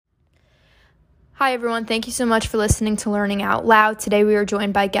Hi everyone, thank you so much for listening to Learning Out Loud. Today we are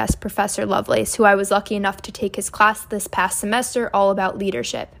joined by guest Professor Lovelace, who I was lucky enough to take his class this past semester all about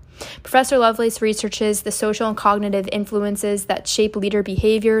leadership. Professor Lovelace researches the social and cognitive influences that shape leader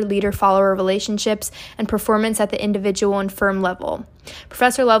behavior, leader-follower relationships, and performance at the individual and firm level.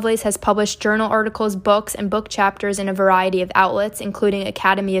 Professor Lovelace has published journal articles, books, and book chapters in a variety of outlets, including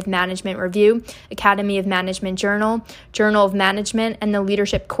Academy of Management Review, Academy of Management Journal, Journal of Management, and the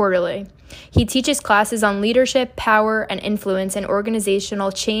Leadership Quarterly. He teaches classes on leadership, power, and influence and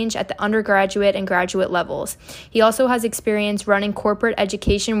organizational change at the undergraduate and graduate levels. He also has experience running corporate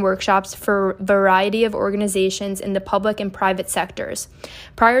education workshops for a variety of organizations in the public and private sectors.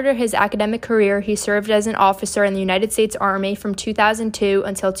 Prior to his academic career, he served as an officer in the United States Army from 2002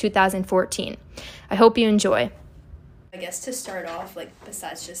 until 2014. I hope you enjoy. I guess to start off,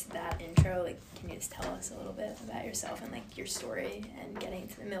 besides just that intro, can you just tell us a little bit about yourself and, your story and getting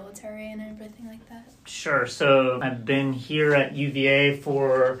into the military and everything like that? Sure. So I've been here at UVA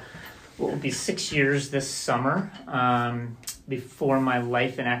for what will be 6 years this summer. Before my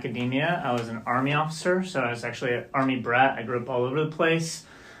life in academia, I was an Army officer, so I was actually an Army brat. I grew up all over the place.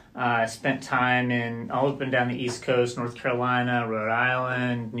 I spent time all up and down the East Coast, North Carolina, Rhode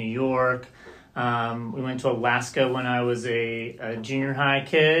Island, New York. We went to Alaska when I was a junior high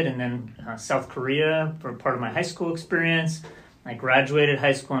kid, and then South Korea for part of my high school experience. I graduated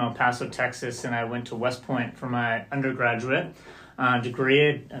high school in El Paso, Texas, and I went to West Point for my undergraduate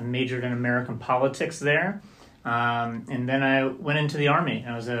degree. I majored in American politics there. And then I went into the Army.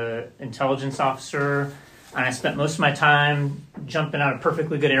 I was an intelligence officer, and I spent most of my time jumping out of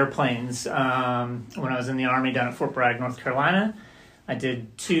perfectly good airplanes when I was in the Army down at Fort Bragg, North Carolina. I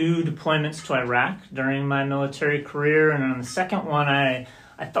did 2 deployments to Iraq during my military career, and on the second one, I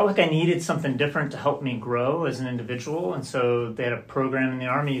felt like I needed something different to help me grow as an individual, and so they had a program in the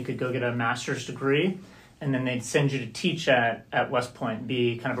Army. You could go get a master's degree, and then they'd send you to teach at West Point,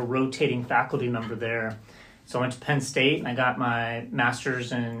 be kind of a rotating faculty member there. So I went to Penn State, and I got my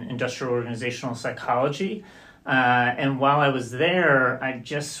master's in industrial organizational psychology. And while I was there, I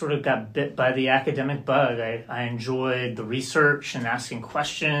just sort of got bit by the academic bug. I enjoyed the research and asking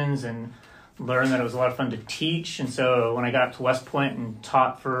questions and learned that it was a lot of fun to teach. And so when I got up to West Point and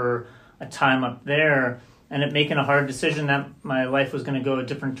taught for a time up there, I ended up making a hard decision that my life was going to go a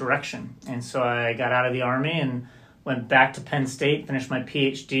different direction. And so I got out of the Army and went back to Penn State, finished my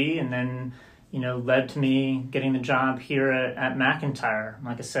PhD, and then led to me getting the job here at McIntyre.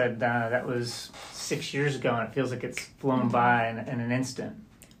 Like I said, that was 6 years ago, and it feels like it's flown by in an instant.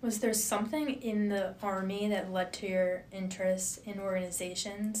 Was there something in the Army that led to your interest in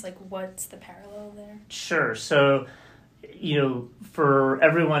organizations? What's the parallel there? Sure. So, for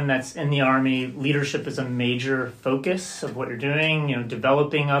everyone that's in the Army, leadership is a major focus of what you're doing,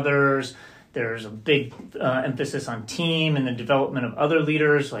 developing others. There's a big emphasis on team and the development of other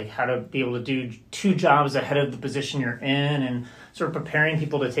leaders, like how to be able to do 2 jobs ahead of the position you're in and sort of preparing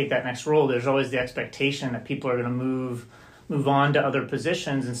people to take that next role. There's always the expectation that people are going to move on to other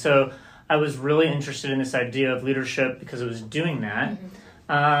positions. And so I was really interested in this idea of leadership because it was doing that.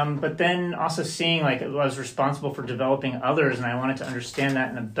 Mm-hmm. But then also seeing I was responsible for developing others, and I wanted to understand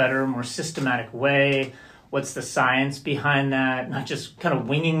that in a better, more systematic way. What's the science behind that? Not just kind of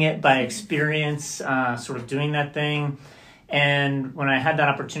winging it by experience, sort of doing that thing. And when I had that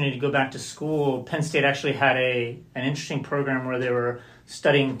opportunity to go back to school, Penn State actually had an interesting program where they were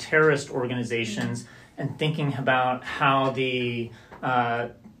studying terrorist organizations and thinking about how the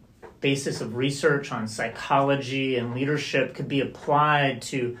basis of research on psychology and leadership could be applied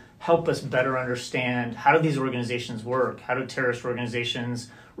to help us better understand how do these organizations work? How do terrorist organizations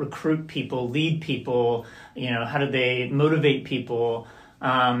recruit people, lead people? How do they motivate people?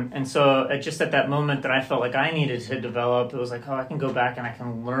 And so just at that moment that I felt like I needed to develop, it was like, I can go back and I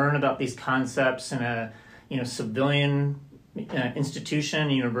can learn about these concepts in a civilian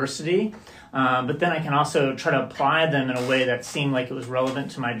institution, university. But then I can also try to apply them in a way that seemed like it was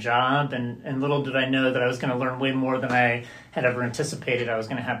relevant to my job. And little did I know that I was going to learn way more than I had ever anticipated I was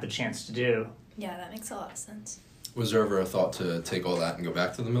going to have the chance to do. Yeah, that makes a lot of sense. Was there ever a thought to take all that and go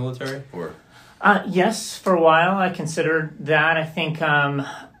back to the military, or? Yes, for a while I considered that. I think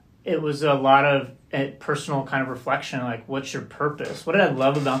it was a lot of personal kind of reflection, what's your purpose? What did I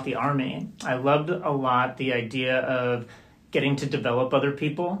love about the Army? I loved a lot the idea of getting to develop other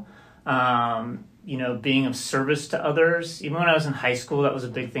people, being of service to others. Even when I was in high school, that was a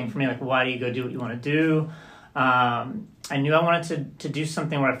big thing for me. Why do you go do what you want to do? I knew I wanted to do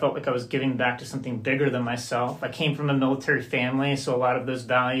something where I felt like I was giving back to something bigger than myself. I came from a military family, so a lot of those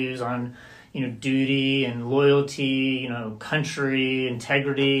values on, duty and loyalty, country,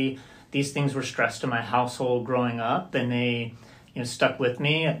 integrity, these things were stressed in my household growing up, and they, stuck with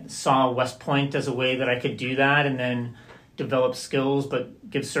me. I saw West Point as a way that I could do that and then develop skills but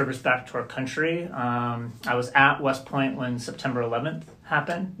give service back to our country. I was at West Point when September 11th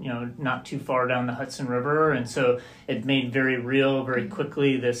happened, not too far down the Hudson River, and so it made very real very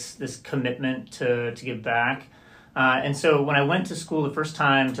quickly this commitment to give back. And so when I went to school the first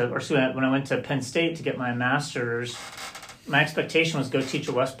time, when I went to Penn State to get my master's, my expectation was go teach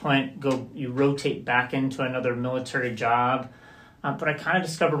at West Point, you rotate back into another military job. But I kind of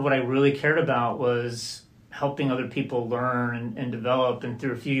discovered what I really cared about was helping other people learn and develop. And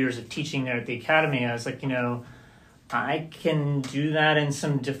through a few years of teaching there at the academy, I was like, I can do that in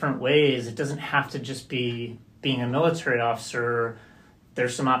some different ways. It doesn't have to just be being a military officer.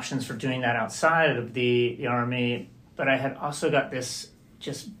 There's some options for doing that outside of the Army. But I had also got this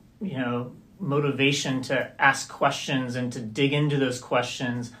just, motivation to ask questions and to dig into those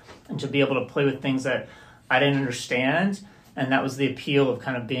questions and to be able to play with things that I didn't understand. And that was the appeal of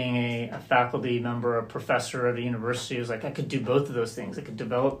kind of being a faculty member, a professor at a university. It was like I could do both of those things. I could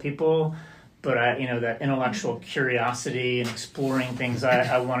develop people, but that intellectual curiosity and exploring things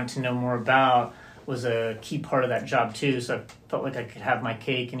I wanted to know more about was a key part of that job too. So I felt like I could have my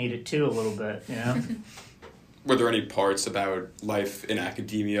cake and eat it too a little bit, Were there any parts about life in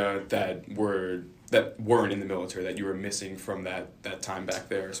academia that weren't in the military that you were missing from that time back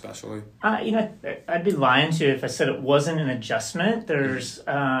there, especially? I'd be lying to you if I said it wasn't an adjustment. There's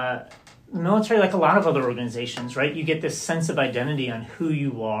military, like a lot of other organizations, right? You get this sense of identity on who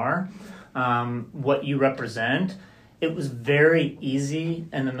you are, what you represent. It was very easy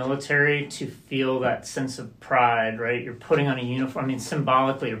in the military to feel that sense of pride, right? You're putting on a uniform.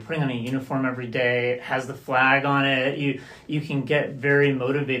 Symbolically, you're putting on a uniform every day. It has the flag on it. You can get very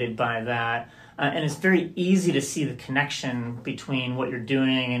motivated by that. And it's very easy to see the connection between what you're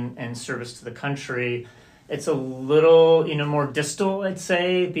doing and service to the country. It's a little, more distal, I'd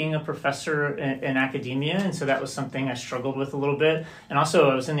say, being a professor in academia. And so that was something I struggled with a little bit. And also,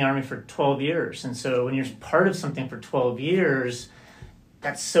 I was in the Army for 12 years. And so when you're part of something for 12 years,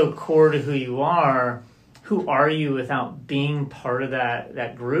 that's so core to who you are. Who are you without being part of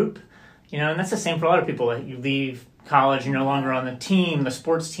that group? And that's the same for a lot of people. You leave college, you're no longer on the team, the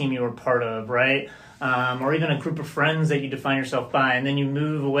sports team you were part of, right? Or even a group of friends that you define yourself by, and then you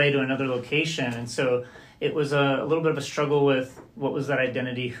move away to another location. And so it was a little bit of a struggle with what was that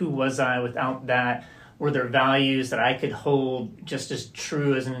identity, who was I without that? Were there values that I could hold just as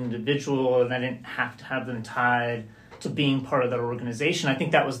true as an individual, and I didn't have to have them tied to being part of that organization? I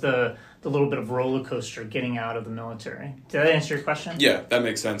think that was the little bit of roller coaster getting out of the military. Did that answer your question? Yeah, that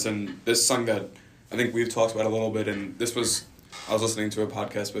makes sense. And this is something that I think we've talked about a little bit, and I was listening to a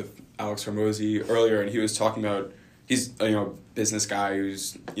podcast with Alex Hormozy earlier, and he was talking about, he's a business guy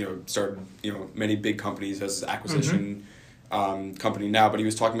who's started many big companies, has his acquisition company now, but he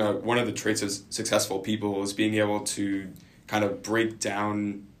was talking about one of the traits of successful people is being able to kind of break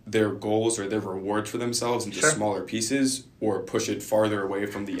down their goals or their rewards for themselves into smaller pieces or push it farther away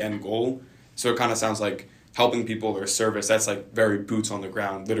from the end goal. So it kind of sounds like helping people or service, that's like very boots on the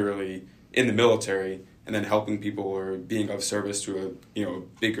ground, literally in the military, and then helping people or being of service to a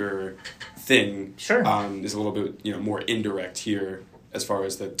bigger thing is a little bit more indirect here as far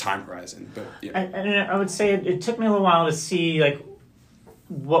as the time horizon. But I would say it took me a little while to see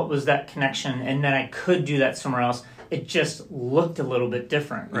what was that connection, and then I could do that somewhere else. It just looked a little bit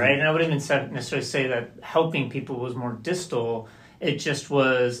different, right? And I wouldn't even necessarily say that helping people was more distal. It just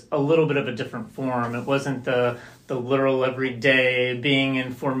was a little bit of a different form. It wasn't the literal every day being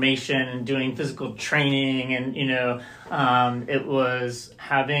in formation and doing physical training, and it was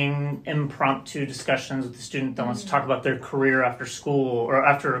having impromptu discussions with the student that wants to talk about their career after school or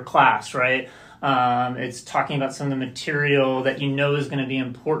after a class, right? It's talking about some of the material that is going to be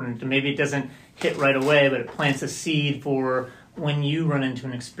important, and maybe it doesn't hit right away, but it plants a seed for when you run into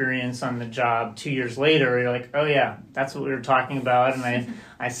an experience on the job 2 years later. You're like, oh yeah, that's what we were talking about, and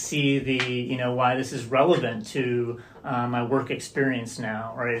I see the why this is relevant to my work experience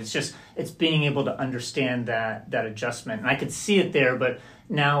now, right? It's being able to understand that adjustment, and I could see it there. But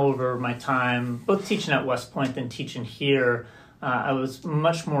now over my time, both teaching at West Point and teaching here, I was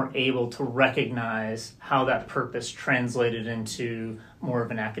much more able to recognize how that purpose translated into more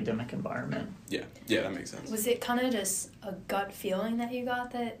of an academic environment. Yeah, that makes sense. Was it kind of just a gut feeling that you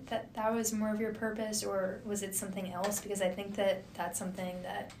got that was more of your purpose, or was it something else? Because I think that's something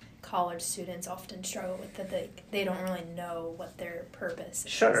that college students often struggle with, that they don't really know what their purpose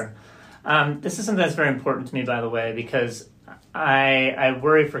is. Sure. This is something that's very important to me, by the way, because I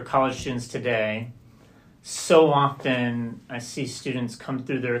worry for college students today so often I see students come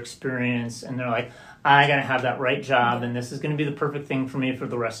through their experience and they're like, I got to have that right job and this is going to be the perfect thing for me for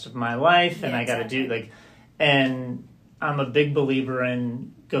the rest of my life. And I got to do and I'm a big believer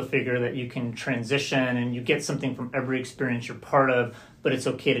in go figure that you can transition and you get something from every experience you're part of, but it's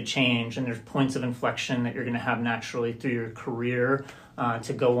okay to change. And there's points of inflection that you're going to have naturally through your career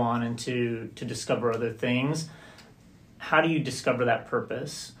to go on and to discover other things. How do you discover that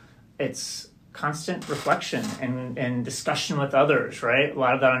purpose? It's constant reflection and discussion with others, right? A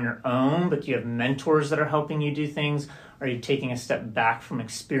lot of that on your own, but you have mentors that are helping you do things. Are you taking a step back from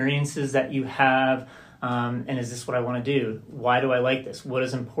experiences that you have? And is this what I want to do? Why do I like this? What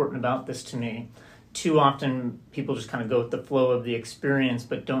is important about this to me? Too often people just kind of go with the flow of the experience,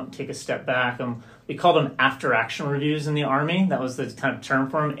 but don't take a step back. We called them after action reviews in the Army. That was the kind of term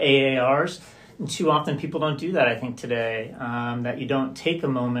for them, AARs. And too often people don't do that, I think, today, that you don't take a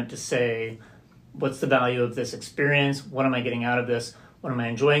moment to say, what's the value of this experience? What am I getting out of this? What am I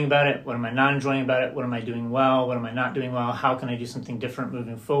enjoying about it? What am I not enjoying about it? What am I doing well? What am I not doing well? How can I do something different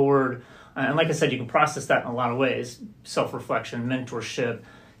moving forward? And like I said, you can process that in a lot of ways. Self-reflection, mentorship,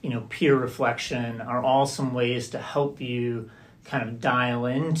 peer reflection are all some ways to help you kind of dial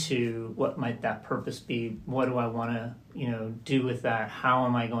into what might that purpose be. What do I want to, do with that? How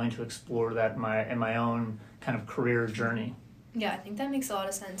am I going to explore that in my own kind of career journey? Yeah, I think that makes a lot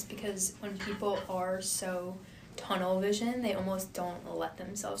of sense because when people are so tunnel vision, they almost don't let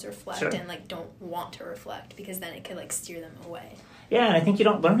themselves reflect and don't want to reflect because then it could steer them away. Yeah, and I think you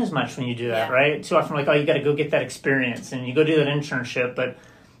don't learn as much when you do that, right? Too often you got to go get that experience and you go do that internship, but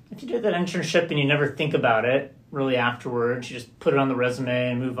if you do that internship and you never think about it really afterwards, you just put it on the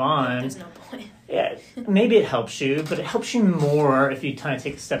resume and move on. There's no point. Yeah, maybe it helps you, but it helps you more if you kind of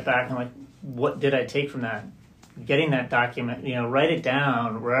take a step back and what did I take from that? Getting that document, write it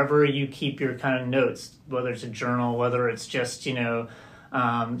down wherever you keep your kind of notes, whether it's a journal, whether it's just,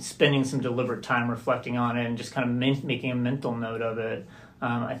 spending some deliberate time reflecting on it and just kind of making a mental note of it.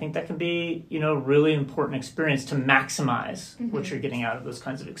 I think that can be, really important experience to maximize what you're getting out of those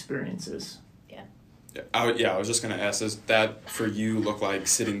kinds of experiences. I was just going to ask, does that for you look like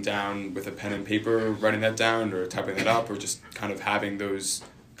sitting down with a pen and paper, writing that down or typing that up, or just kind of having those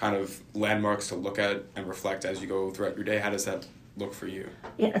kind of landmarks to look at and reflect as you go throughout your day? How does that look for you?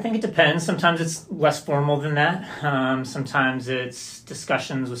 Yeah, I think it depends. Sometimes it's less formal than that. Sometimes it's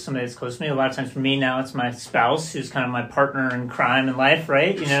discussions with somebody that's close to me. A lot of times for me now, it's my spouse who's kind of my partner in crime in life,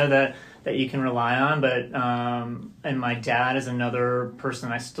 right? That you can rely on. But and my dad is another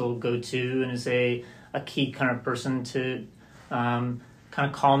person I still go to and is a key kind of person to kind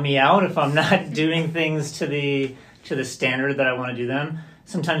of call me out if I'm not doing things to the standard that I want to do them.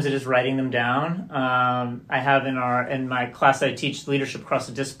 Sometimes it is writing them down. I have in my class I teach leadership across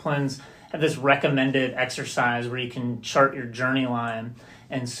the disciplines, I have this recommended exercise where you can chart your journey line.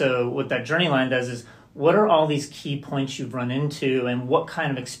 And so what that journey line does is, what are all these key points you've run into and what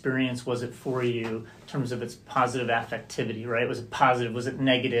kind of experience was it for you in terms of its positive affectivity, right? Was it positive? Was it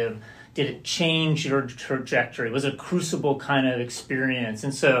negative? Did it change your trajectory? Was it a crucible kind of experience?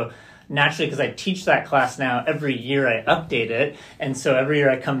 And so naturally, because I teach that class now, every year I update it. And so every year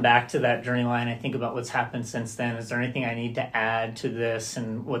I come back to that journey line. I think about what's happened since then. Is there anything I need to add to this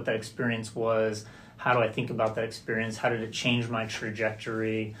and what that experience was? How do I think about that experience? How did it change my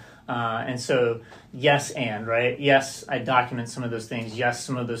trajectory? And so, right? Yes, I document some of those things. Yes,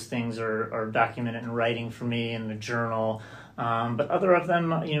 some of those things are documented in writing for me in the journal. But other of them,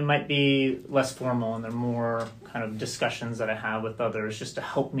 might be less formal and they're more kind of discussions that I have with others just to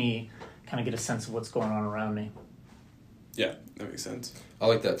help me kind of get a sense of what's going on around me. Yeah, that makes sense. I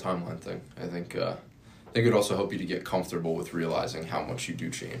like that timeline thing. I think it would also help you to get comfortable with realizing how much you do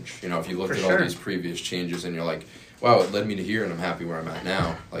change. If you looked at all these previous changes and you're like, wow, it led me to here and I'm happy where I'm at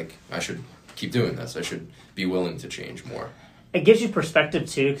now. I should keep doing this. I should be willing to change more. It gives you perspective,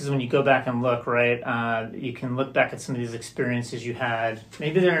 too, because when you go back and look, right, you can look back at some of these experiences you had.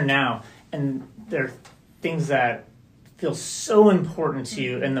 Maybe they're now, and they're things that feel so important to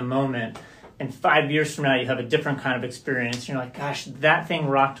you in the moment. And 5 years from now, you have a different kind of experience. You're like, gosh, that thing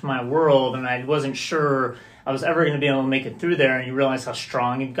rocked my world, and I wasn't sure I was ever going to be able to make it through there. And you realize how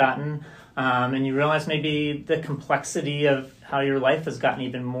strong you've gotten. And you realize maybe the complexity of how your life has gotten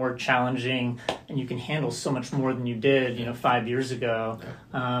even more challenging and you can handle so much more than you did, 5 years ago.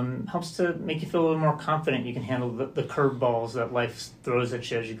 Helps to make you feel a little more confident you can handle the curveballs that life throws at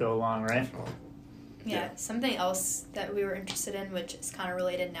you as you go along, right? Yeah, something else that we were interested in, which is kind of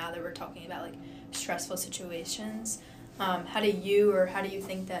related now that we're talking about stressful situations. How do you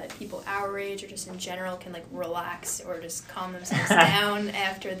think that people our age or just in general can like relax or just calm themselves down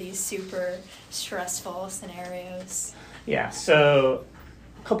after these super stressful scenarios? Yeah, so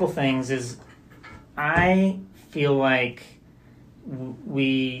a couple things is I feel like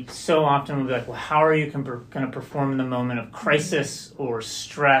we so often will be like, well, how are you going to perform in the moment of crisis or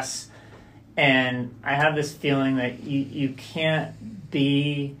stress? And I have this feeling that you can't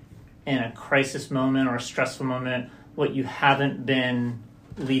be in a crisis moment or a stressful moment what you haven't been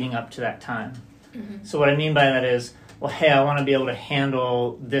leading up to that time. Mm-hmm. So what I mean by that is, well, hey, I want to be able to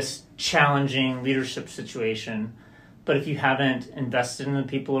handle this challenging leadership situation. But if you haven't invested in the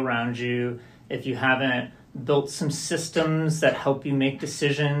people around you, if you haven't built some systems that help you make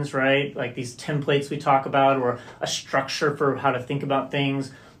decisions, right? Like these templates we talk about, or a structure for how to think about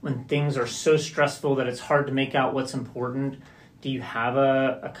things when things are so stressful that it's hard to make out what's important. Do you have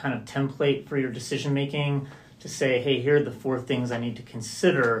a kind of template for your decision making to say, hey, here are the 4 things I need to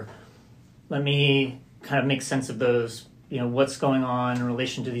consider. Let me kind of make sense of those, what's going on in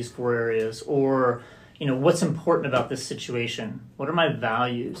relation to these 4 areas, or, what's important about this situation? What are my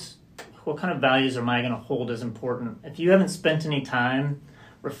values? What kind of values am I going to hold as important? If you haven't spent any time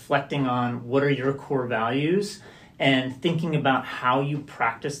reflecting on what are your core values and thinking about how you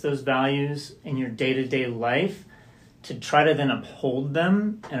practice those values in your day-to-day life to try to then uphold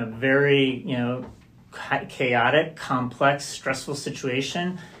them in a very, chaotic, complex, stressful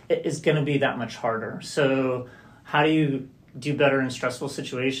situation, it is going to be that much harder. So how do you do better in stressful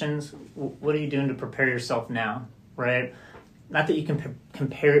situations? What are you doing to prepare yourself now, right? Not that you can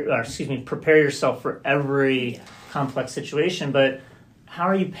prepare yourself for every complex situation, but how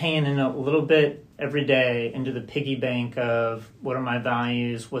are you paying in a little bit every day into the piggy bank of what are my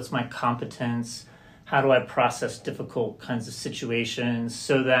values, what's my competence, how do I process difficult kinds of situations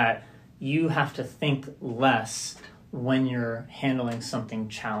so that you have to think less when you're handling something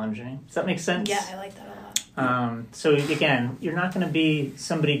challenging. Does that make sense? Yeah, I like that a lot. So again, you're not going to be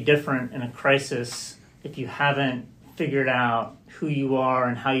somebody different in a crisis if you haven't figured out who you are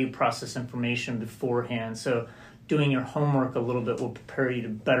and how you process information beforehand. So doing your homework a little bit will prepare you to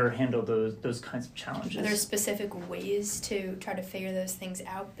better handle those kinds of challenges. Are there specific ways to try to figure those things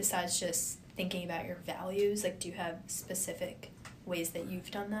out besides just thinking about your values? Like, do you have specific ways that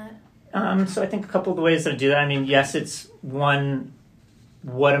you've done that? So I think a couple of the ways that I do that, I mean, yes, it's one,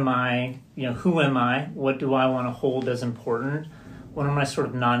 what am I, who am I? What do I want to hold as important? What are my sort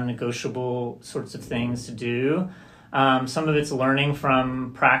of non-negotiable sorts of things to do? Some of it's learning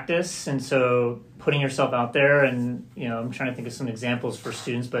from practice, and so putting yourself out there, and I'm trying to think of some examples for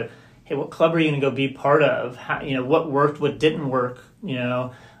students, but hey, what club are you going to go be part of? How, what worked, what didn't work,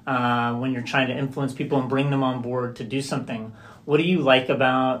 when you're trying to influence people and bring them on board to do something. What do you like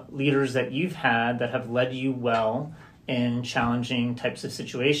about leaders that you've had that have led you well in challenging types of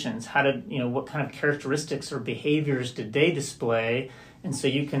situations? How did, what kind of characteristics or behaviors did they display? And so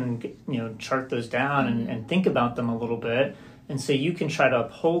you can, chart those down and think about them a little bit. And so you can try to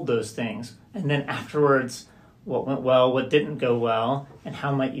uphold those things. And then afterwards, what went well, what didn't go well, and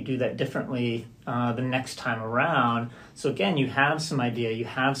how might you do that differently the next time around? So again, you have some idea, you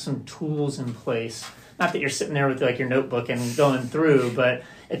have some tools in place. Not that you're sitting there with like your notebook and going through, but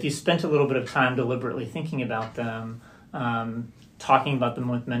if you spent a little bit of time deliberately thinking about them, talking about them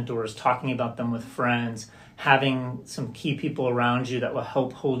with mentors, talking about them with friends, having some key people around you that will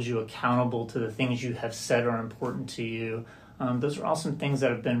help hold you accountable to the things you have said are important to you. Those are all some things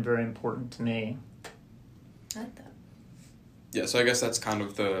that have been very important to me. I like that. Yeah, so I guess that's kind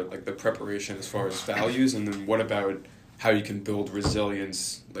of the preparation as far as values, and then what about how you can build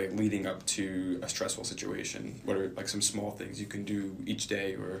resilience like leading up to a stressful situation? What are like some small things you can do each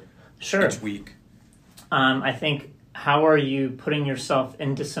day or each week? I think how are you putting yourself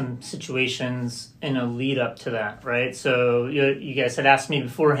into some situations in a lead up to that, right? So you guys had asked me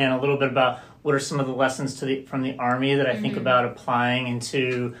beforehand a little bit about what are some of the lessons from the Army that I think about applying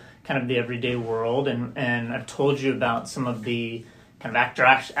into kind of the everyday world, and I've told you about some of the kind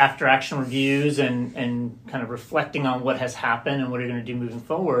of after action reviews and kind of reflecting on what has happened and what you're going to do moving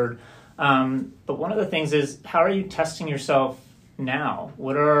forward. But one of the things is, how are you testing yourself now?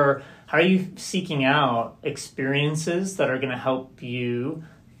 How are you seeking out experiences that are going to help you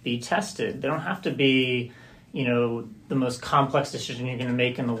be tested? They don't have to be, the most complex decision you're going to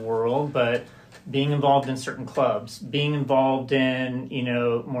make in the world, but being involved in certain clubs, being involved in,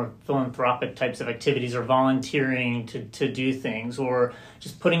 more philanthropic types of activities, or volunteering to do things, or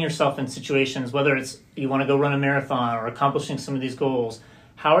just putting yourself in situations, whether it's you want to go run a marathon or accomplishing some of these goals.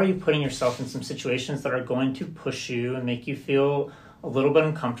 How are you putting yourself in some situations that are going to push you and make you feel a little bit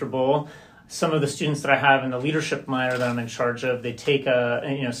uncomfortable? some of the students that I have in the leadership minor that I'm in charge of, they take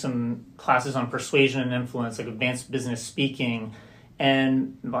some classes on persuasion and influence, like advanced business speaking.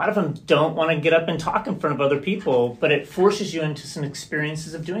 And a lot of them don't want to get up and talk in front of other people, but it forces you into some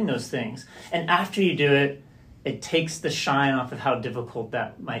experiences of doing those things. And after you do it, it takes the shine off of how difficult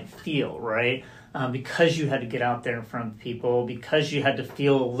that might feel, right? Because you had to get out there in front of people, because you had to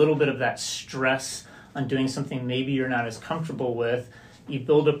feel a little bit of that stress on doing something maybe you're not as comfortable with, you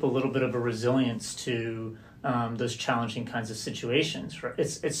build up a little bit of a resilience to those challenging kinds of situations. Right?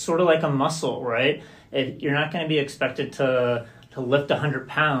 It's sort of like a muscle, right? You're not going to be expected to lift 100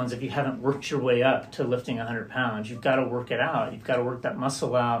 pounds if you haven't worked your way up to lifting 100 pounds. You've got to work it out. You've got to work that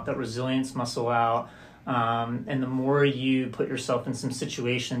muscle out, that resilience muscle out. And the more you put yourself in some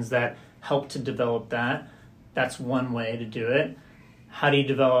situations that help to develop that, that's one way to do it. How do you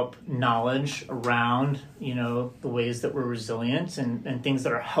develop knowledge around, the ways that we're resilient and things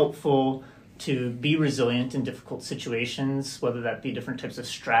that are helpful to be resilient in difficult situations, whether that be different types of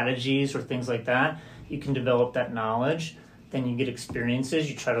strategies or things like that? You can develop that knowledge. Then you get experiences.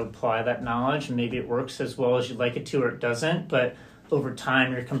 You try to apply that knowledge, and maybe it works as well as you'd like it to, or it doesn't. But over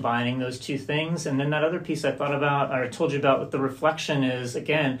time, you're combining those two things. And then that other piece I thought about, or I told you about with the reflection is,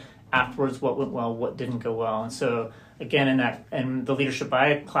 again, afterwards, what went well, what didn't go well. And so, again, in the leadership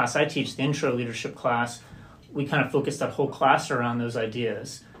class I teach, the intro leadership class, we kind of focus that whole class around those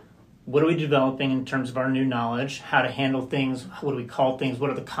ideas. What are we developing in terms of our new knowledge? How to handle things? What do we call things? What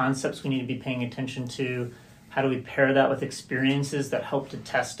are the concepts we need to be paying attention to? How do we pair that with experiences that help to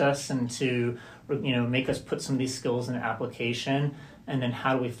test us and to, make us put some of these skills into application? And then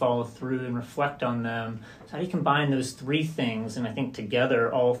how do we follow through and reflect on them? So how do you combine those three things? And I think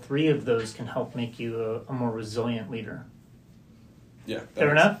together, all three of those can help make you a more resilient leader. Yeah.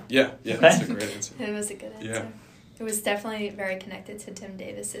 Fair enough? Yeah, Okay. That's a great answer. It was a good answer. Yeah. It was definitely very connected to Tim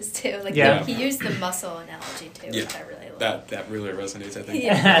Davis's too. He used the muscle analogy too, which I really love. That really resonates, I think,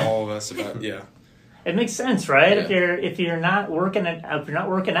 with all of us about It makes sense, right? Yeah. If you're not working out,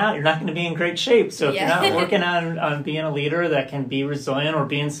 you're not going to be in great shape. So if you're not working on being a leader that can be resilient, or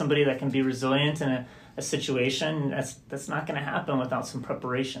being somebody that can be resilient in a situation, that's not going to happen without some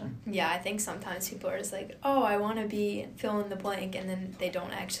preparation. Yeah, I think sometimes people are just like, oh, I want to be fill in the blank, and then they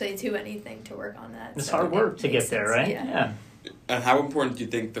don't actually do anything to work on that. It's hard work to get there, right? Yeah. And how important do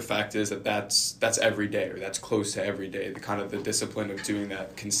you think the fact is that's every day, or that's close to every day, the kind of the discipline of doing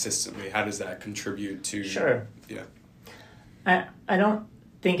that consistently? How does that contribute to... Sure. Yeah. I don't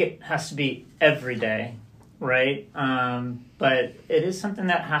think it has to be every day, right? But it is something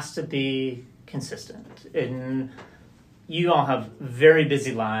that has to be consistent. And you all have very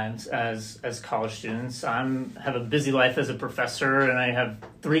busy lives as college students. I have a busy life as a professor, and I have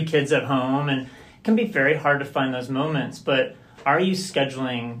 3 kids at home, and it can be very hard to find those moments. But are you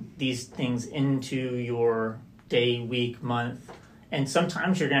scheduling these things into your day, week, month? And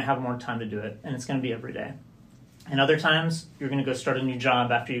sometimes you're going to have more time to do it, and it's going to be every day. And other times, you're going to go start a new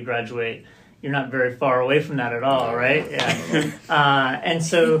job after you graduate. You're not very far away from that at all, right? Yeah. And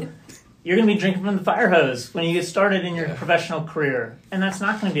so you're going to be drinking from the fire hose when you get started in your professional career. And that's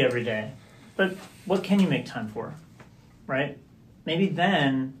not going to be every day. But what can you make time for, right? Maybe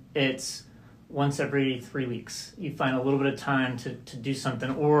then it's once every 3 weeks. You find a little bit of time to do something.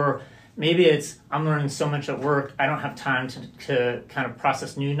 Or maybe it's, I'm learning so much at work, I don't have time to kind of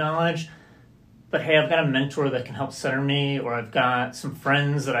process new knowledge. But hey, I've got a mentor that can help center me, or I've got some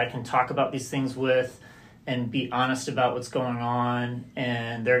friends that I can talk about these things with and be honest about what's going on,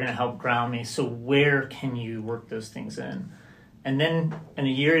 and they're going to help ground me. So where can you work those things in? And then in a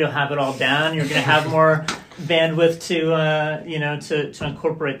year, you'll have it all down. You're going to have more bandwidth to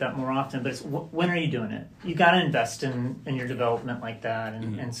incorporate that more often. But it's when are you doing it? You got to invest in your development like that.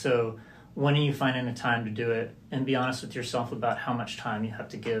 And so when are you finding the time to do it? And be honest with yourself about how much time you have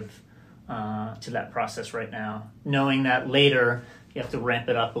to give to that process right now, knowing that later you have to ramp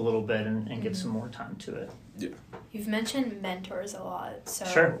it up a little bit and give some more time to it. Yeah. You've mentioned mentors a lot. So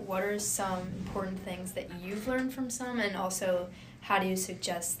Sure. What are some important things that you've learned from some, and also how do you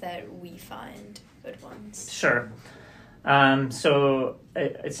suggest that we find good ones? Sure. So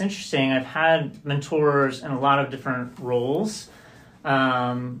it's interesting. I've had mentors in a lot of different roles.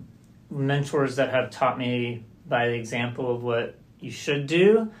 Mentors that have taught me by the example of what you should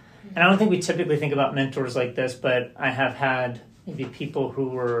do. And I don't think we typically think about mentors like this, but I have had maybe people who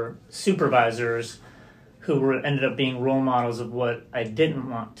were supervisors who ended up being role models of what I didn't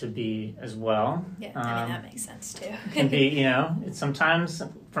want to be as well. Yeah, I mean, that makes sense too. Can be, it's sometimes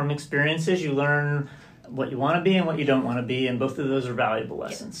from experiences you learn what you want to be and what you don't want to be, and both of those are valuable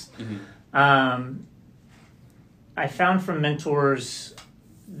lessons. Mm-hmm. I found from mentors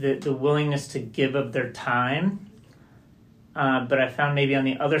the willingness to give of their time. But I found maybe on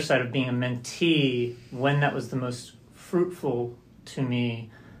the other side of being a mentee, when that was the most fruitful to me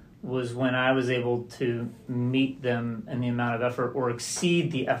was when I was able to meet them in the amount of effort or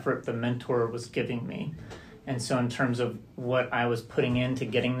exceed the effort the mentor was giving me. And so in terms of what I was putting into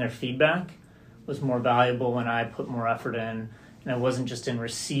getting their feedback was more valuable when I put more effort in, and I wasn't just in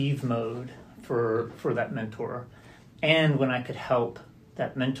receive mode for that mentor. And when I could help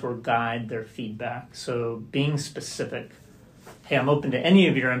that mentor guide their feedback. So being specific, hey, I'm open to any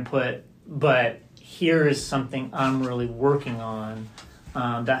of your input, but here is something I'm really working on.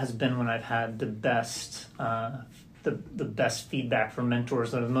 That has been when I've had the best feedback from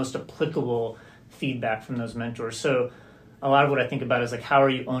mentors, the most applicable feedback from those mentors. So a lot of what I think about is like, how are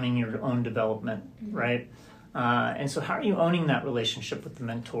you owning your own development, right? And so how are you owning that relationship with the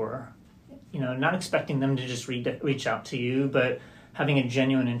mentor? Not expecting them to just reach out to you, but having a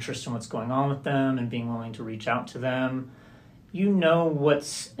genuine interest in what's going on with them and being willing to reach out to them. You know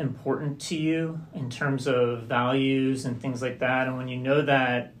what's important to you in terms of values and things like that. And when you know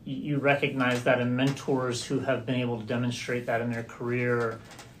that, you recognize that in mentors who have been able to demonstrate that in their career.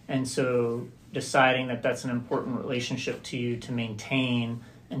 And so deciding that that's an important relationship to you to maintain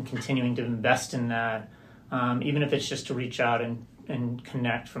and continuing to invest in that, even if it's just to reach out and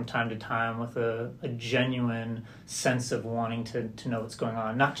connect from time to time with a genuine sense of wanting to know what's going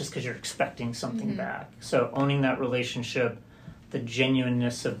on, not just because you're expecting something back. So owning that relationship, the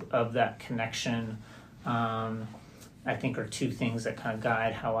genuineness of that connection, I think are two things that kind of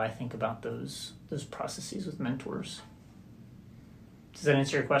guide how I think about those processes with mentors. Does that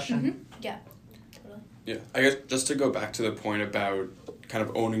answer your question? Mm-hmm. Yeah, totally. Yeah, I guess just to go back to the point about kind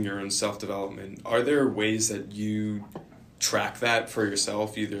of owning your own self-development, are there ways that you track that for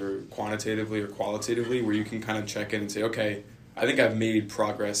yourself, either quantitatively or qualitatively, where you can kind of check in and say, okay, I think I've made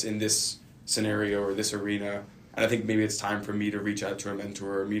progress in this scenario or this arena, and I think maybe it's time for me to reach out to a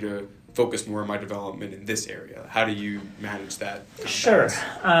mentor or me to focus more on my development in this area? How do you manage that? Sure.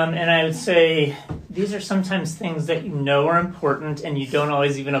 And I would say these are sometimes things that are important and you don't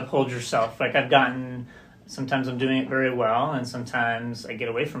always even uphold yourself. Like sometimes I'm doing it very well and sometimes I get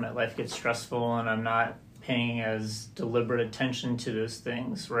away from it. Life gets stressful and I'm not paying as deliberate attention to those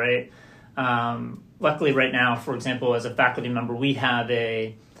things, right? Luckily right now, for example, as a faculty member, we have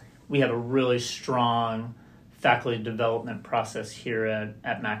a really strong faculty development process here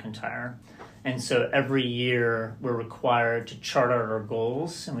at McIntyre. And so every year we're required to chart out our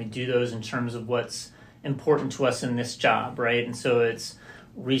goals, and we do those in terms of what's important to us in this job, right? And so it's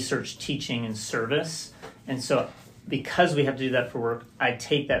research, teaching, and service. And so because we have to do that for work, I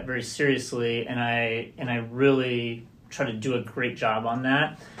take that very seriously, and I really try to do a great job on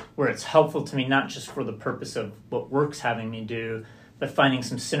that, where it's helpful to me not just for the purpose of what work's having me do, but finding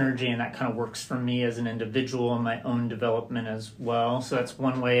some synergy, and that kind of works for me as an individual and my own development as well. So that's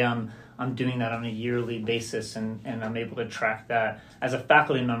one way I'm doing that on a yearly basis, and I'm able to track that. As a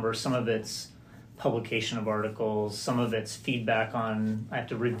faculty member, some of it's publication of articles, some of it's feedback on, I have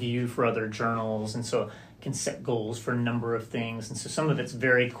to review for other journals, and so I can set goals for a number of things. And so some of it's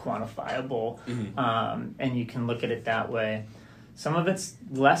very quantifiable, and you can look at it that way. Some of it's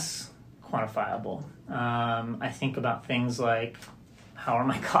less quantifiable. I think about things like, how are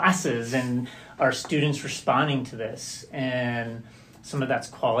my classes and are students responding to this? And some of that's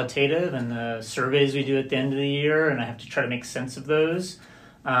qualitative, and the surveys we do at the end of the year, and I have to try to make sense of those.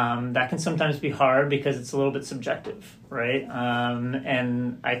 That can sometimes be hard because it's a little bit subjective, right?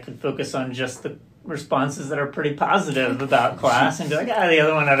 And I could focus on just the responses that are pretty positive about class and be like, the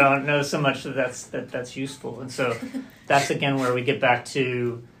other one I don't know so much that's useful. And so that's, again, where we get back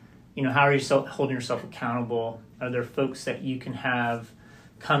to, how are you holding yourself accountable? Are there folks that you can have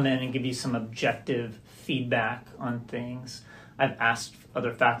come in and give you some objective feedback on things? I've asked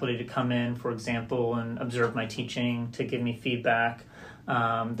other faculty to come in, for example, and observe my teaching to give me feedback.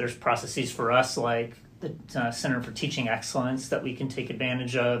 There's processes for us like the Center for Teaching Excellence that we can take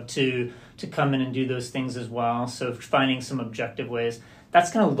advantage of to come in and do those things as well. So finding some objective ways.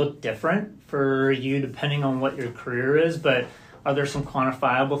 That's going to look different for you depending on what your career is, but are there some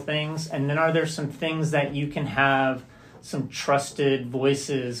quantifiable things? And then are there some things that you can have some trusted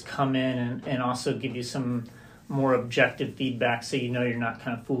voices come in and also give you some more objective feedback so you're not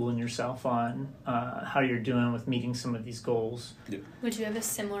kind of fooling yourself on how you're doing with meeting some of these goals. Yeah. Would you have a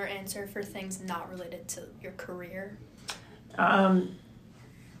similar answer for things not related to your career?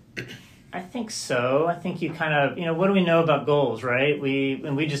 I think so. I think you kind of, what do we know about goals, right?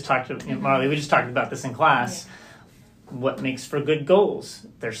 We just talked to Marley, we just talked about this in class. what makes for good goals.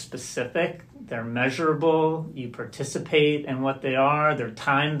 They're specific, they're measurable, you participate in what they are, they're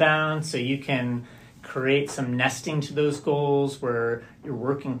time bound, so you can create some nesting to those goals where you're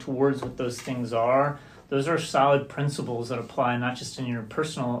working towards what those things are. Those are solid principles that apply not just in your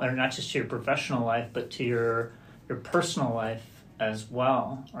personal, or not just to your professional life, but to your personal life as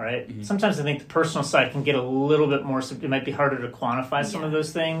well, right? Mm-hmm. Sometimes I think the personal side can get a little bit more, it might be harder to quantify some of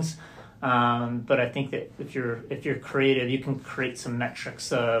those things. But I think that if you're creative, you can create some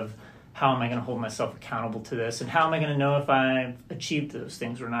metrics of how am I going to hold myself accountable to this, and how am I going to know if I've achieved those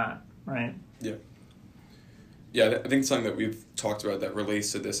things or not, right? Yeah. Yeah, I think something that we've talked about that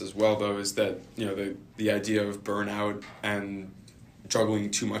relates to this as well, though, is that, you know, the idea of burnout and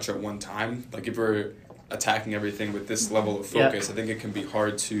juggling too much at one time. Like, if we're attacking everything with this level of focus, I think it can be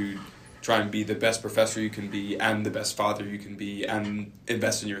hard to try and be the best professor you can be and the best father you can be and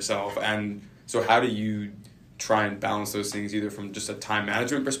invest in yourself. And so how do you try and balance those things, either from just a time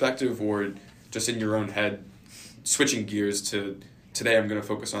management perspective or just in your own head, switching gears to today I'm going to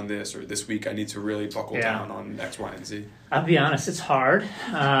focus on this, or this week I need to really buckle down on X, Y, and Z? I'll be honest, it's hard.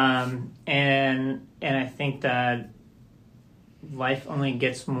 And I think that life only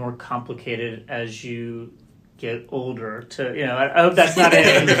gets more complicated as you get older. I hope that's not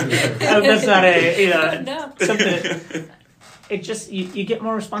No. something. It just, you get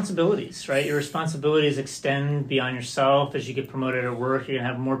more responsibilities, right? Your responsibilities extend beyond yourself. As you get promoted at work, you're going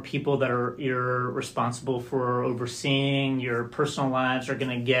to have more people that you're responsible for overseeing. Your personal lives are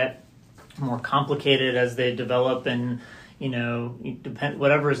going to get more complicated as they develop, and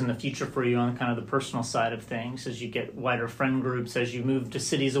whatever is in the future for you on kind of the personal side of things, as you get wider friend groups, as you move to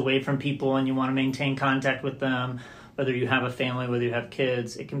cities away from people and you want to maintain contact with them, whether you have a family, whether you have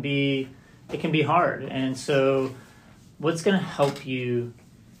kids, it can be hard. And so what's going to help you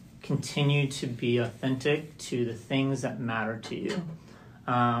continue to be authentic to the things that matter to you?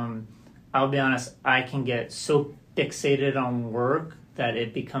 I'll be honest, I can get so fixated on work that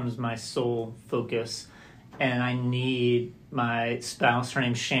it becomes my sole focus. And I need my spouse, her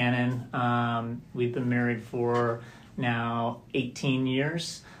name's Shannon. We've been married for now 18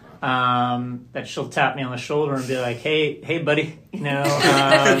 years. That she'll tap me on the shoulder and be like, hey, buddy,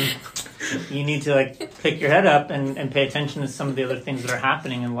 you need to pick your head up and pay attention to some of the other things that are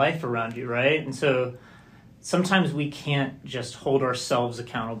happening in life around you, right? And so sometimes we can't just hold ourselves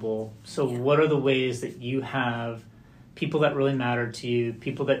accountable. So what are the ways that you have people that really matter to you,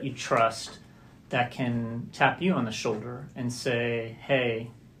 people that you trust, that can tap you on the shoulder and say, hey,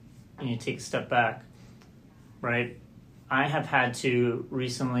 you need to take a step back, right? I have had to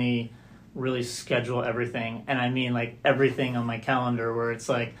recently really schedule everything, and I mean everything on my calendar, where it's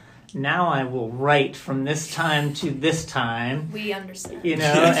now I will write from this time to this time. We understand.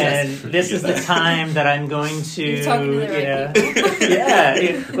 And this is the time that I'm going to, You're talking to the right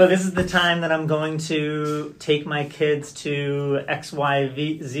people. Well, this is the time that I'm going to take my kids to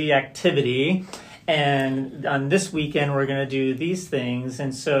XYZ activity. And on this weekend, we're going to do these things.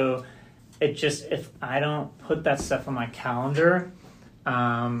 And so if I don't put that stuff on my calendar,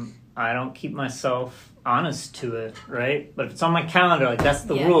 I don't keep myself honest to it, right? But if it's on my calendar, that's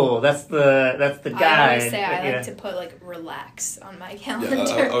the rule. That's the guide. I always say I like to put relax on my calendar.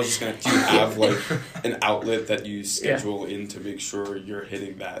 Yeah, I was just gonna. Do you have an outlet that you schedule in to make sure you're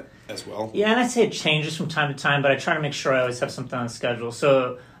hitting that as well? Yeah, and I'd say it changes from time to time, but I try to make sure I always have something on the schedule.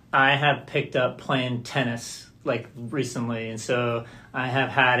 So I have picked up playing tennis recently, and so I have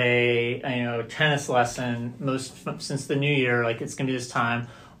had a tennis lesson since the new year. It's gonna be this time.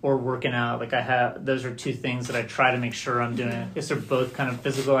 Or working out, those are two things that I try to make sure I'm doing. I guess they're both kind of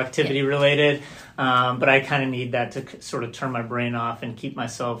physical activity related, but I kind of need that to sort of turn my brain off and keep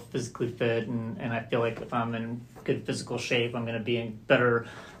myself physically fit. And I feel like if I'm in good physical shape, I'm going to be in better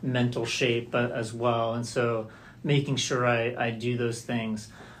mental shape as well. And so making sure I do those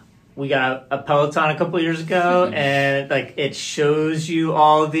things. We got a Peloton a couple of years ago, and it shows you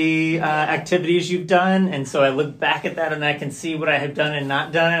all the activities you've done. And so I look back at that and I can see what I have done and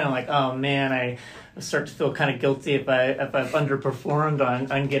not done. And I'm like, oh man, I start to feel kind of guilty if I've underperformed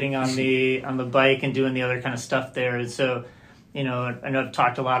on getting on the bike and doing the other kind of stuff there. And so, I know I've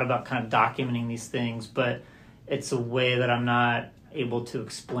talked a lot about kind of documenting these things, but it's a way that I'm not able to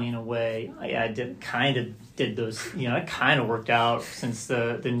explain away. I did those, it kind of worked out since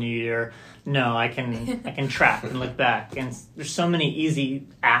the new year. No, I can track and look back. And there's so many easy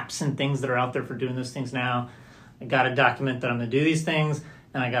apps and things that are out there for doing those things now. I got to document that I'm going to do these things,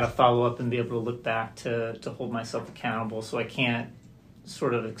 and I got to follow up and be able to look back to hold myself accountable. So I can't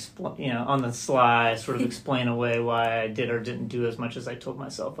sort of explain, on the sly, sort of explain away why I did or didn't do as much as I told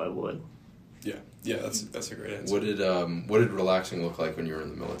myself I would. Yeah, that's a great answer. What did relaxing look like when you were in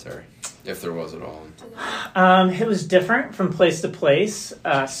the military, if there was at all? It was different from place to place.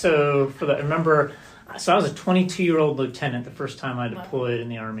 I was a 22-year-old lieutenant the first time I deployed in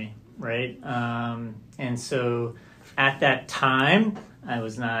the Army, right? And so at that time, I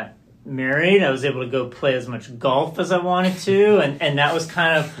was not married. I was able to go play as much golf as I wanted to, and that was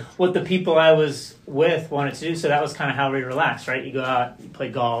kind of what the people I was with wanted to do. So that was kind of how we relaxed, right? You go out, you play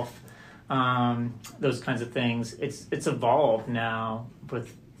golf, those kinds of things. It's evolved now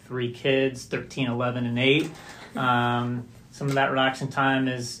with 3 kids, 13, 11, and 8. Some of that relaxing time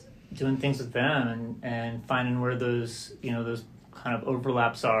is doing things with them and finding where those kind of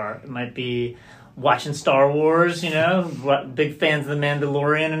overlaps are. It might be watching Star Wars, big fans of The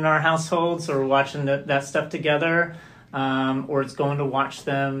Mandalorian in our households, or watching that stuff together, or it's going to watch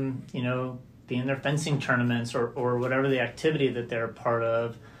them, be in their fencing tournaments or whatever the activity that they're a part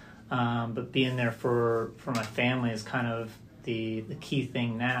of. But being there for my family is kind of the key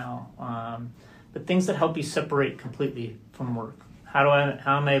thing now. But things that help you separate completely from work. How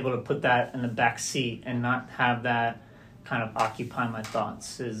am I able to put that in the back seat and not have that kind of occupy my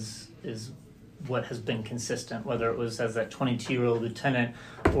thoughts is what has been consistent, whether it was as that 22-year-old lieutenant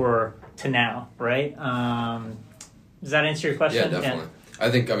or to now, right? Does that answer your question? Yeah, definitely.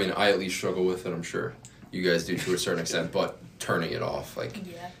 Yeah. I at least struggle with it, I'm sure. You guys do to a certain extent, but turning it off,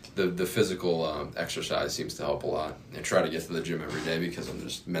 the physical exercise seems to help a lot. I try to get to the gym every day because I'm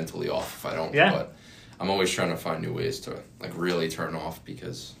just mentally off if I don't. Yeah. But I'm always trying to find new ways to really turn off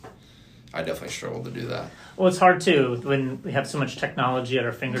because I definitely struggle to do that. Well, it's hard too when we have so much technology at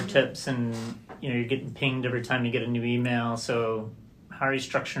our fingertips, and you're getting pinged every time you get a new email. So how are you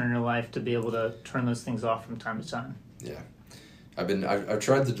structuring your life to be able to turn those things off from time to time? Yeah, I've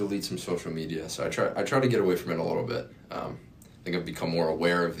tried to delete some social media, so I try to get away from it a little bit. I think I've become more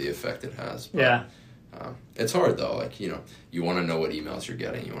aware of the effect it has. But, yeah. It's hard though. You want to know what emails you're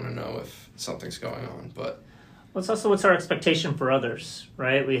getting. You want to know if something's going on, but. Well, it's also what's our expectation for others,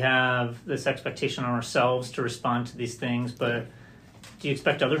 right? We have this expectation on ourselves to respond to these things, but do you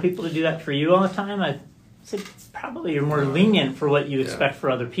expect other people to do that for you all the time? I'd say probably you're more lenient for what you expect for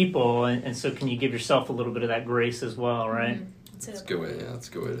other people, and so can you give yourself a little bit of that grace as well, right? Mm-hmm. That's a good way. Yeah, that's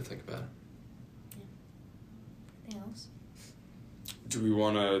a good way to think about it. Yeah. Anything else? Do we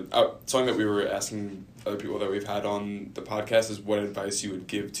want to... something that we were asking other people that we've had on the podcast is what advice you would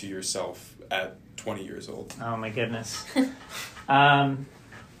give to yourself at 20 years old. Oh my goodness. I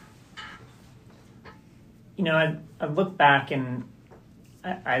look back and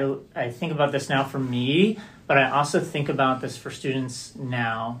I think about this now for me, but I also think about this for students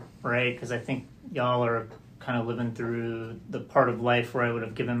now, right? Because I think y'all are kind of living through the part of life where I would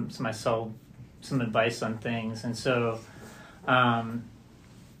have given myself some advice on things. And so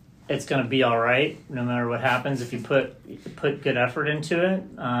it's going to be all right no matter what happens if you put good effort into it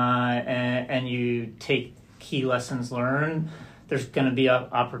and you take key lessons learned. There's going to be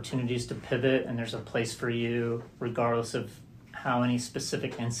opportunities to pivot, and there's a place for you regardless of how any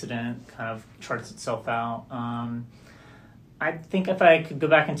specific incident kind of charts itself out. I think if I could go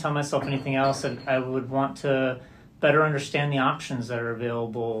back and tell myself anything else, I would want to better understand the options that are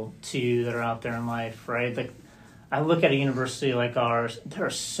available to you that are out there in life, right? I look at a university like ours, there are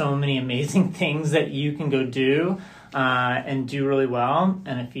so many amazing things that you can go do and do really well.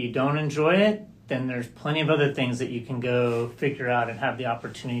 And if you don't enjoy it, then there's plenty of other things that you can go figure out and have the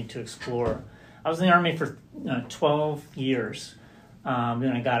opportunity to explore. I was in the Army for 12 years.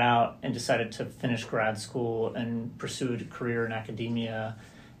 Then I got out and decided to finish grad school and pursue a career in academia.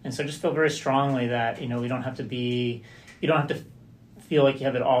 And so I just feel very strongly that, you don't have to feel like you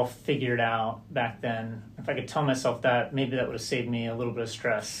have it all figured out back then. If I could tell myself that, maybe that would have saved me a little bit of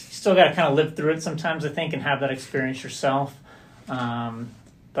stress. You still got to kind of live through it sometimes, I think, and have that experience yourself.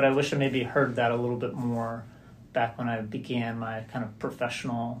 But I wish I maybe heard that a little bit more back when I began my kind of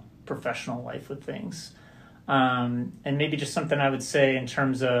professional life with things. And maybe just something I would say in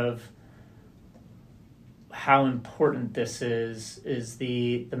terms of how important this is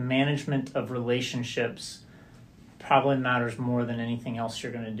the management of relationships probably matters more than anything else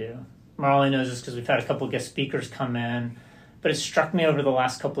you're going to do. Marley knows this because we've had a couple of guest speakers come in, but it struck me over the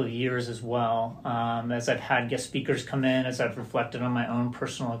last couple of years as well. As I've had guest speakers come in, as I've reflected on my own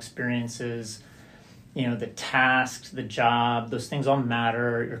personal experiences, the task, the job, those things all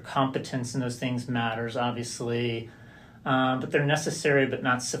matter. Your competence in those things matters, obviously. But they're necessary but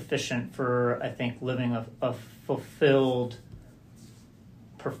not sufficient for, I think, living a fulfilled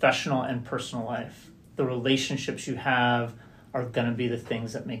professional and personal life. The relationships you have are going to be the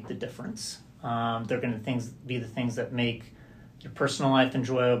things that make the difference. They're going to be the things that make your personal life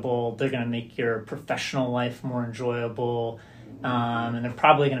enjoyable. They're going to make your professional life more enjoyable. And they're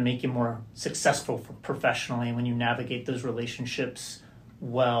probably going to make you more successful professionally when you navigate those relationships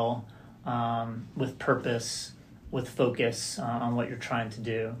well, with purpose, with focus on what you're trying to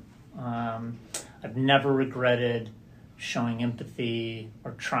do. I've never regretted showing empathy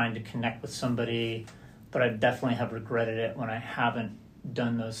or trying to connect with somebody, but I definitely have regretted it when I haven't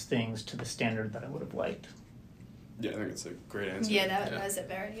done those things to the standard that I would have liked. Yeah, I think it's a great answer. Yeah, that was a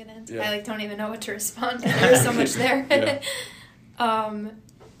very good answer. Yeah. I don't even know what to respond to. There was so much there. Yeah.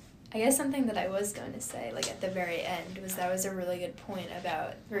 I guess something that I was going to say, at the very end, was that was a really good point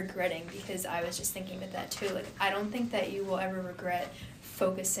about regretting, because I was just thinking with that too. I don't think that you will ever regret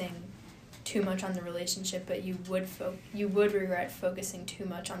focusing too much on the relationship, but you would regret focusing too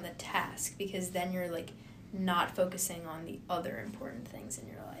much on the task, because then you're not focusing on the other important things in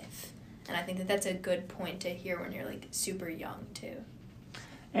your life. And I think that that's a good point to hear when you're super young too.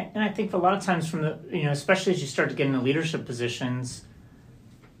 And I think a lot of times especially as you start to get into leadership positions,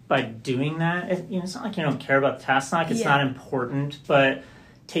 by doing that, it's not like you don't care about the task, it's not like it's not important, but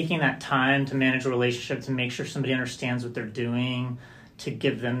taking that time to manage a relationship, to make sure somebody understands what they're doing, to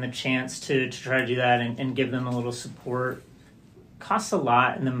give them the chance to try to do that and give them a little support, costs a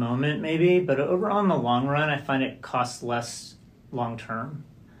lot in the moment maybe, but overall in the long run, I find it costs less long term.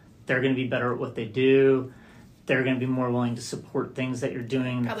 They're going to be better at what they do. They're going to be more willing to support things that you're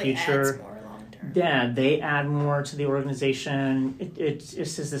doing in the future. Adds more long term. Yeah, they add more to the organization. It's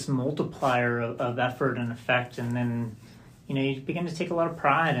just this multiplier of effort and effect, and then you begin to take a lot of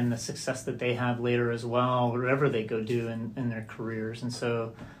pride in the success that they have later as well, whatever they go do in their careers. And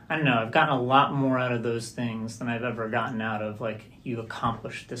so, I don't know, I've gotten a lot more out of those things than I've ever gotten out of, you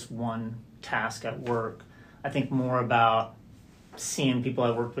accomplished this one task at work. I think more about seeing people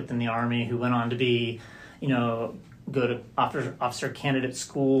I worked with in the Army who went on to be, go to officer candidate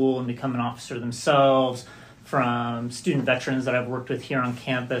school and become an officer themselves, from student veterans that I've worked with here on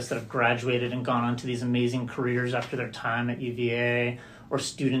campus that have graduated and gone on to these amazing careers after their time at UVA, or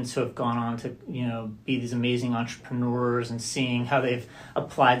students who have gone on to, be these amazing entrepreneurs, and seeing how they've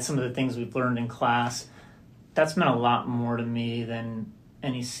applied some of the things we've learned in class. That's meant a lot more to me than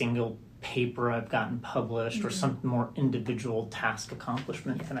any single paper I've gotten published, or some more individual task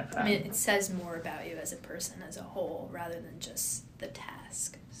accomplishment than I've had. I mean, it says more about you as a person as a whole rather than just the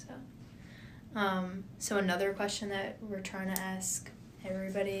task. So another question that we're trying to ask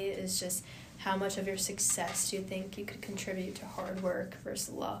everybody is just, how much of your success do you think you could contribute to hard work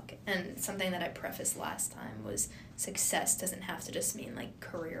versus luck? And something that I prefaced last time was, success doesn't have to just mean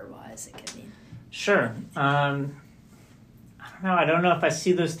career-wise. It can mean... Sure. I don't know if I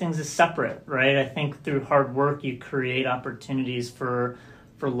see those things as separate, right? I think through hard work, you create opportunities for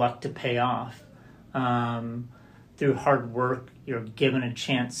luck to pay off. Through hard work, you're given a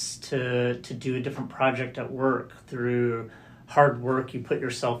chance to do a different project at work. Through hard work, you put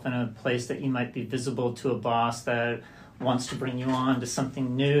yourself in a place that you might be visible to a boss that wants to bring you on to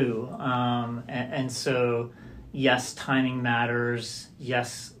something new. And so, yes, timing matters.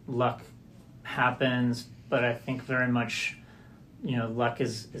 Yes, luck happens, but I think very much... luck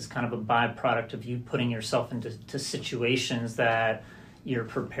is kind of a byproduct of you putting yourself into situations that you're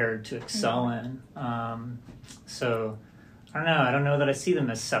prepared to excel in. So, I don't know that I see them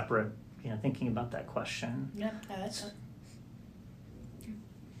as separate, thinking about that question. Yeah, that's it.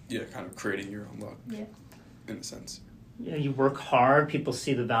 Yeah, kind of creating your own luck. Yeah. In a sense. You work hard, people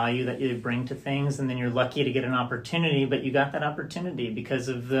see the value that you bring to things, and then you're lucky to get an opportunity, but you got that opportunity because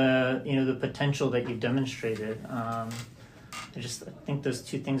of the potential that you've demonstrated. I think those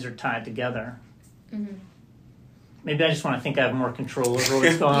two things are tied together. Mm-hmm. Maybe I just want to think I have more control over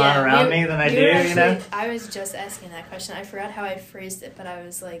what's going on around me than I do, I was just asking that question. I forgot how I phrased it, but I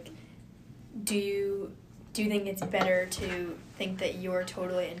was like, do you think it's better to think that you're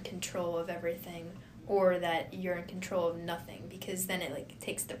totally in control of everything, or that you're in control of nothing? Because then it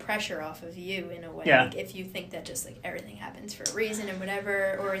takes the pressure off of you in a way. Yeah. If you think that just everything happens for a reason and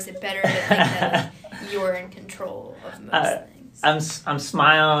whatever, or is it better to think that you're in control of most things? I'm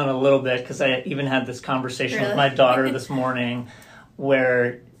smiling a little bit because I even had this conversation with my daughter this morning,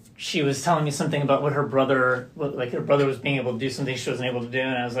 where she was telling me something about what her brother was being able to do, something she wasn't able to do,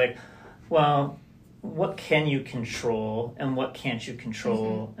 and I was like, well, what can you control and what can't you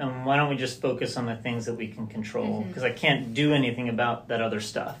control, and why don't we just focus on the things that we can control, because I can't do anything about that other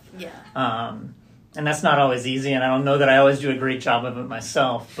stuff. And that's not always easy, and I don't know that I always do a great job of it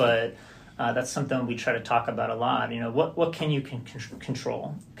myself, but that's something we try to talk about a lot. What can you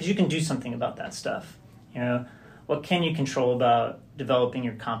control? Because you can do something about that stuff. what can you control about developing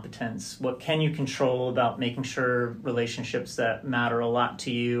your competence? What can you control about making sure relationships that matter a lot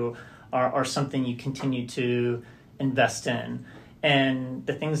to you are something you continue to invest in? And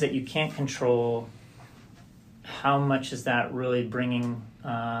the things that you can't control, how much is that really bringing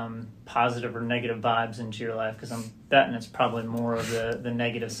positive or negative vibes into your life? Because I'm betting it's probably more of the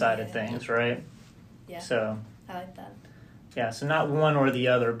negative side of things, right? Yeah. So I like that. Yeah, so not one or the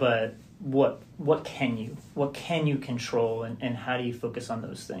other, but what can you control, and how do you focus on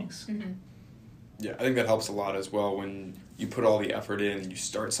those things? Mm-hmm. Yeah, I think that helps a lot as well when you put all the effort in, you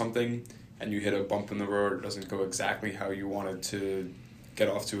start something, and you hit a bump in the road, it doesn't go exactly how you wanted to get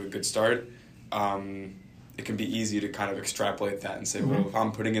off to a good start. It can be easy to kind of extrapolate that and say, well, if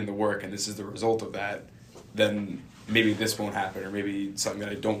I'm putting in the work and this is the result of that, then maybe this won't happen, or maybe something that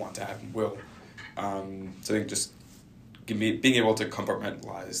I don't want to happen will. So I think just being able to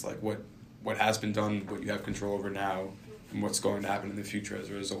compartmentalize like what has been done, what you have control over now, and what's going to happen in the future as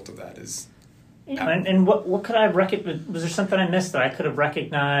a result of that is. And what could I have recognized? Was there something I missed that I could have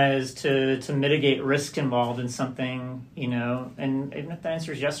recognized to mitigate risk involved in something, And even if the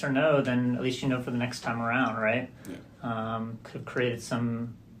answer is yes or no, then at least for the next time around, right? Yeah. Could have created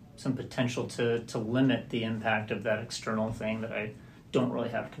some potential to limit the impact of that external thing that I don't really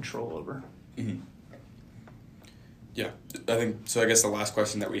have control over. Mm-hmm. Yeah, I think so. I guess the last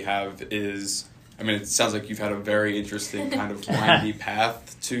question that we have is, it sounds like you've had a very interesting kind of windy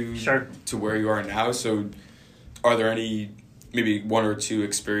path to where you are now. So are there any, maybe one or two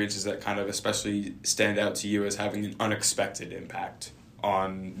experiences that kind of especially stand out to you as having an unexpected impact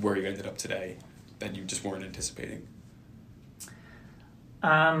on where you ended up today that you just weren't anticipating?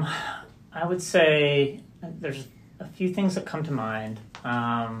 I would say there's a few things that come to mind.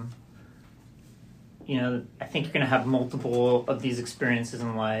 I think you're going to have multiple of these experiences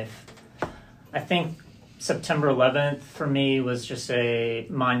in life. I think September 11th for me was just a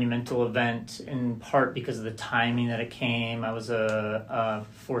monumental event, in part because of the timing that it came. I was a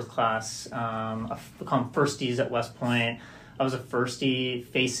fourth class, we call them firsties at West Point. I was a firstie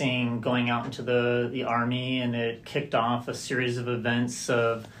facing going out into the Army, and it kicked off a series of events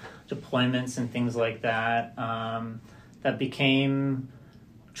of deployments and things like that that became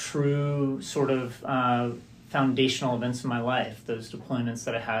true sort of foundational events in my life, those deployments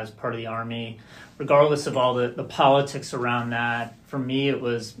that I had as part of the Army. Regardless of all the politics around that, for me it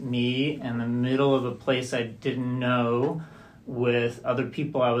was me in the middle of a place I didn't know with other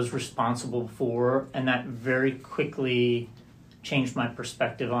people I was responsible for, and that very quickly changed my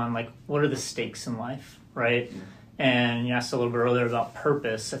perspective on what are the stakes in life, right? And you asked a little bit earlier about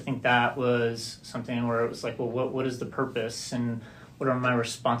purpose. I think that was something where it was what is the purpose, and what are my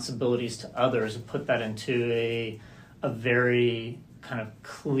responsibilities to others, and put that into a very kind of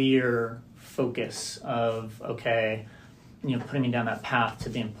clear focus of, putting me down that path to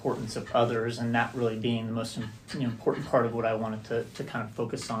the importance of others, and that really being the most important part of what I wanted to kind of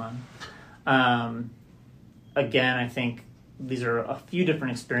focus on. Again, I think these are a few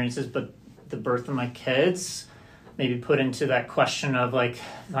different experiences, but the birth of my kids maybe put into that question of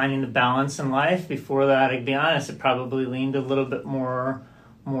finding the balance in life. Before that, to be honest, it probably leaned a little bit more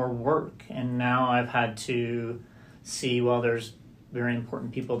work. And now I've had to see, there's very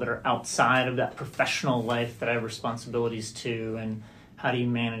important people that are outside of that professional life that I have responsibilities to, and how do you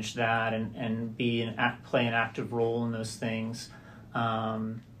manage that and play an active role in those things.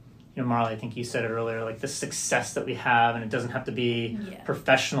 Marley, I think you said it earlier, the success that we have, and it doesn't have to be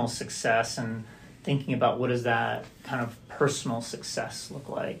professional success, and thinking about what does that kind of personal success look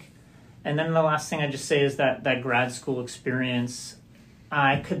like. And then the last thing I just say is that grad school experience,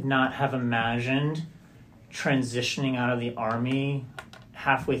 I could not have imagined transitioning out of the Army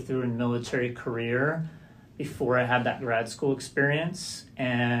halfway through a military career before I had that grad school experience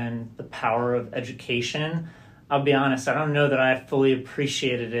and the power of education. I'll be honest, I don't know that I fully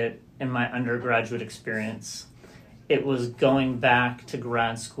appreciated it in my undergraduate experience. It was going back to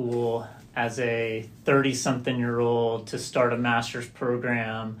grad school as a 30-something-year-old to start a master's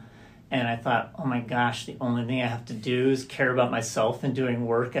program, and I thought, oh my gosh, the only thing I have to do is care about myself and doing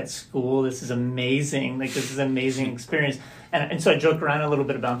work at school. This is amazing. This is an amazing experience. And so I joke around a little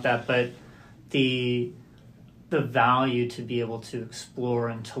bit about that, but the value to be able to explore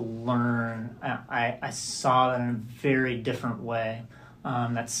and to learn, I saw that in a very different way.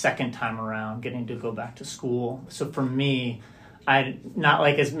 That second time around, getting to go back to school. So for me, I not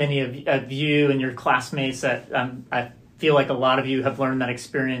like as many of you and your classmates that I feel like a lot of you have learned that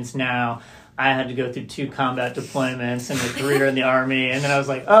experience now. I had to go through 2 combat deployments and a career in the Army, and then I was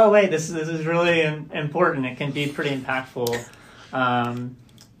like, oh wait, this is really important. It can be pretty impactful.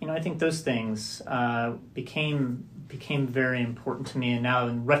 I think those things became very important to me. And now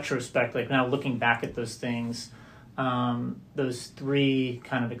in retrospect, like now looking back at those things, those three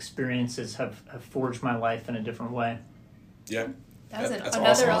kind of experiences have forged my life in a different way. Yeah. That's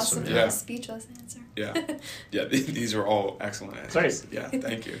another awesome Yeah. speechless answer. Yeah. Yeah, these are all excellent answers. Great. Yeah,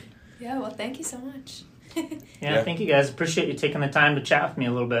 thank you. Yeah, well, thank you so much. Yeah, thank you guys. Appreciate you taking the time to chat with me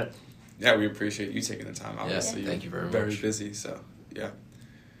a little bit. Yeah, we appreciate you taking the time. Obviously, thank you very much. Very busy, so yeah.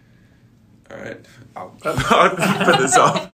 All right, I'll put this off.